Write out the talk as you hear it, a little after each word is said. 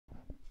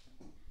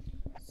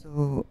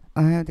So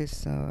I have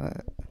this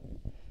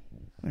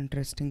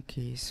interesting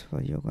case for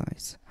you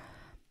guys.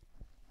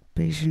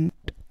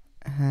 Patient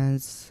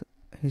has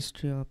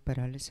history of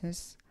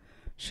paralysis.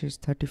 She's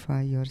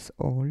 35 years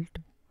old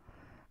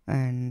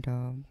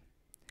and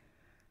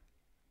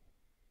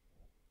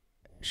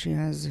she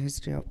has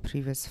history of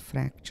previous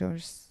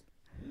fractures.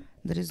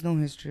 There is no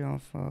history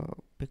of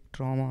big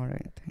trauma or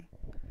anything.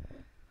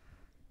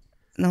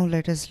 Now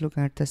let us look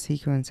at the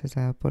sequences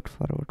I have put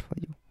forward for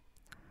you.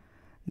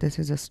 This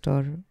is a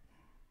star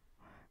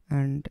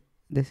and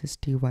this is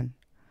T1.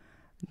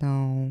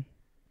 Now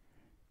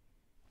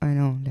I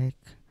know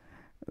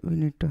we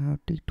need to have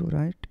T2,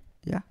 right?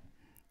 Yeah,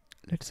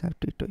 let's have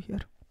T2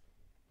 here.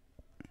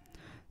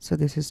 So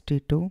this is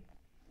T2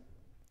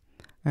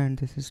 and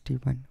this is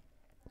T1.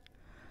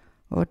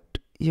 What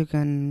you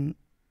can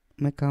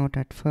make out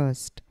at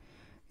first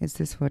is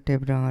this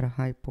vertebra are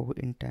hypo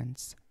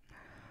intense,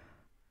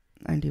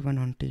 and even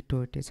on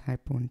T2 it is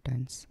hypo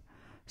intense.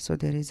 So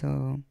there is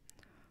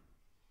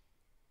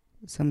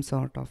some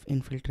sort of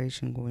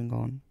infiltration going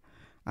on,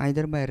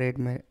 either by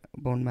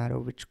bone marrow,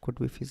 which could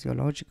be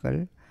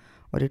physiological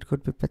or it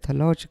could be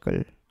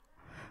pathological.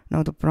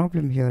 Now the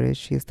problem here is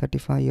she is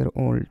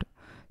 35-year-old,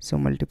 so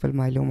multiple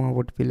myeloma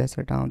would be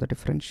lesser down the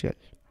differential.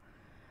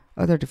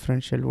 Other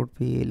differential would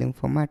be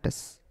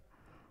lymphomatous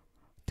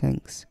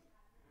things.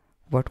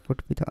 What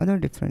could be the other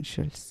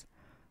differentials?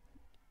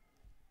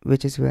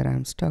 Which is where I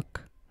am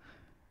stuck,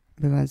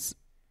 because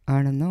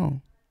I don't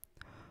know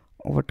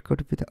what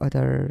could be the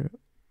other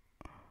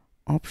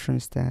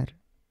options there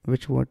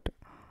which would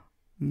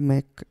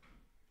make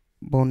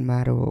bone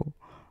marrow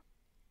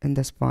in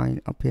the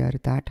spine appear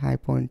that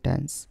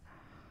hypointense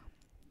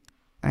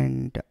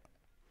and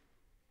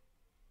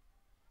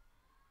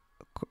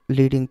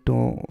leading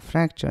to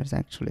fractures.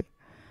 Actually,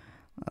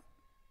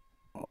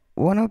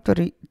 one of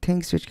the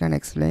things which can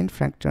explain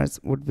fractures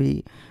would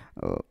be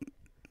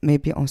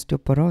maybe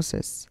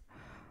osteoporosis,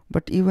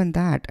 but even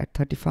that at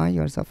 35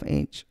 years of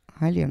age,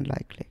 highly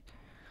unlikely.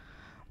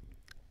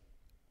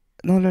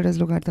 Now let us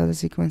look at the other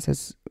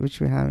sequences which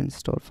we have in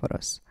store for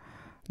us.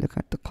 Look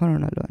at the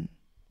coronal one.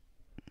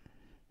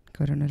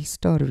 Coronal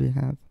star we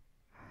have.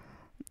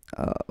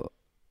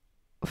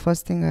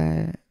 First thing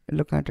I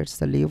look at is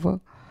the liver,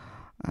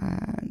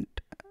 and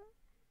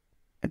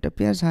it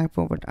appears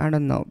hypo, but I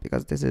don't know,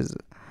 because this is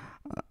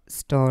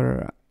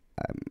star.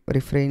 I'm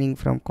refraining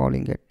from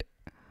calling it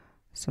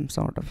some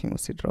sort of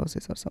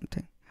hemosiderosis or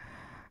something.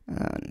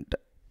 And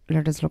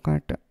let us look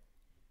at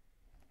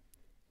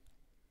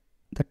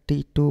the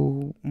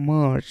T2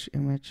 merge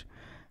image,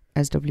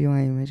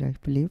 SWI image, I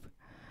believe.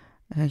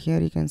 Here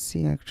you can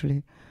see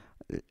actually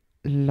a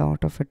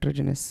lot of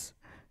heterogeneous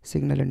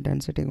signal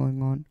intensity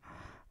going on,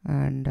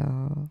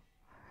 and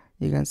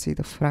you can see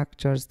the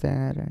fractures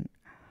there, and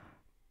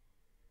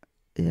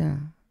yeah,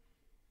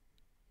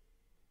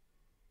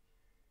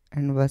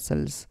 and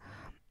vessels.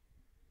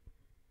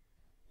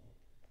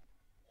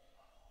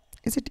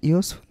 Is it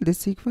useful, this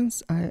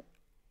sequence? To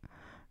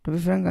be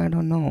frank, I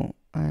don't know.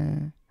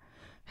 I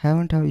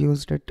haven't have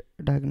used it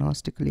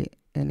diagnostically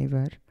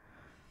anywhere.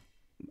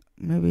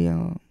 Maybe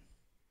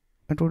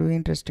it would be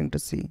interesting to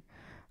see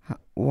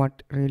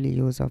what really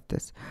use of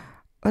this.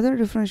 Other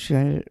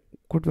differential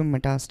could be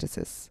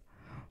metastasis,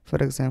 for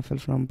example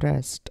from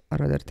breast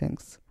or other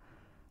things.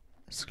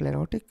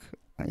 Sclerotic,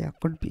 yeah,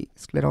 could be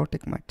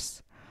sclerotic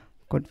mets,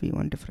 could be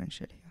one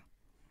differential here.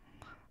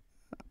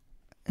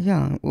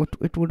 Yeah,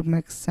 it would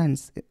make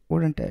sense,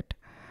 wouldn't it?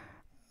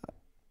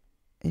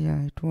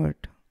 Yeah, it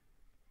would.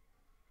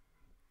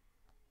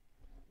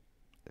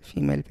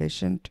 Female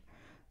patient,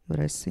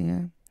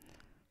 uracea,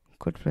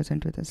 could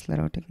present with a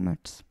sclerotic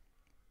mets.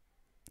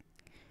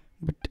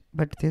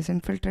 But this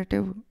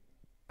infiltrative,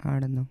 I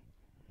don't know.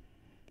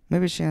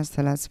 Maybe she has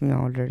thalassemia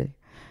already.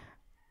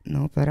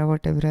 No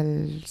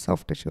paravertebral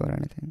soft tissue or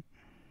anything.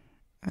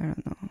 I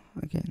don't know.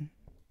 Again,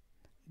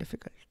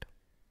 difficult.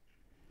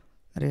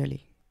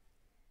 Really.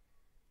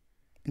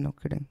 No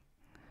kidding.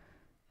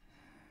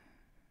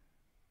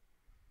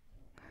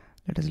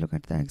 Let us look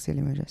at the axial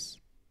images.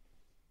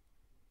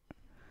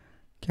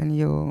 Can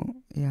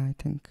you... Yeah, I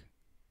think.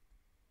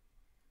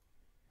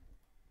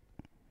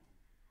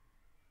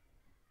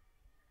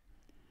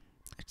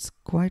 It's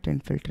quite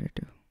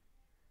infiltrative.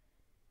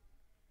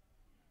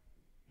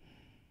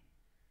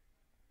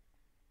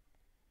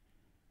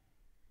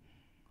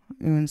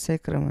 Even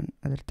sacrum and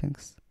other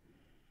things.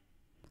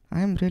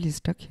 I am really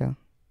stuck here.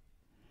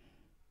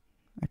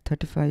 At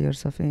 35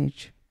 years of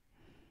age,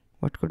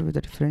 what could be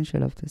the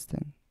differential of this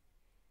thing?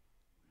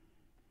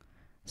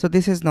 So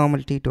this is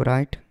normal T2,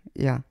 right?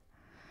 Yeah.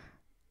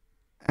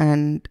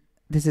 And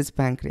this is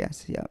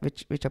pancreas, yeah,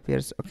 which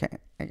appears okay.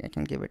 I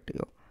can give it to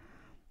you.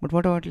 But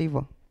what about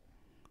liver?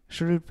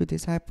 Should it be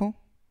this hypo?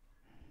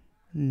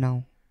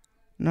 No,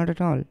 not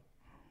at all.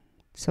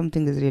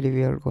 Something is really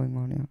weird going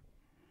on here.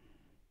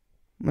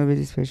 Maybe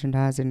this patient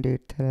has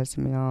indeed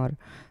thalassemia or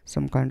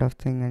some kind of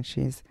thing, and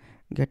she's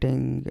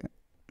getting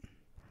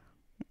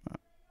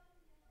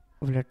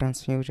blood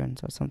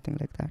transfusions or something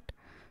like that.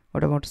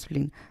 What about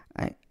spleen?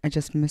 I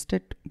just missed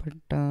it, but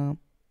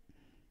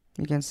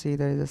You can see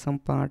there is some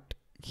part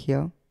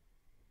here.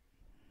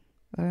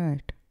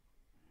 Alright.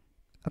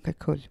 Okay,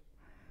 cool.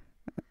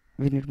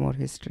 We need more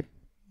history.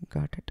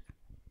 Got it.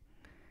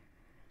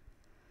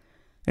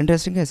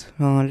 Interesting, guys.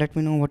 Let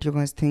me know what you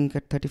guys think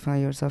at 35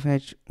 years of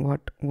age.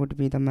 What would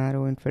be the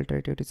marrow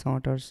infiltrative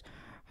disorders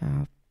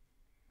uh,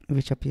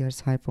 which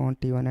appears hypo on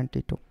T1 and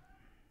T2?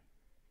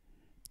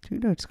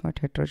 T2, it's quite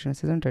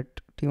heterogeneous, isn't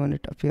it? T1,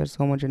 it appears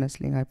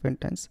homogeneously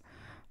hyperintense,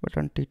 but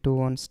on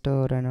T2, on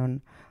stir, and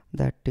on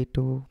that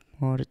T2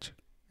 merge,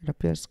 it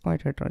appears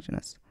quite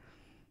heterogeneous.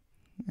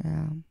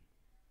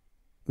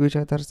 Which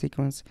other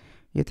sequence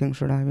you think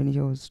should have been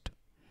used?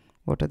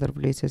 What other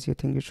places you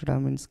think you should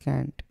have been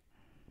scanned?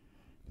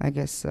 I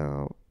guess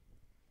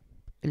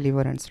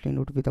liver and spleen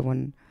would be the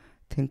one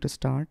thing to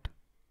start.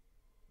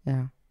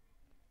 Yeah.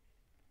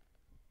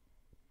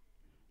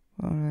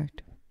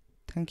 Alright.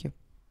 Thank you.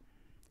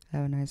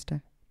 Have a nice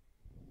day.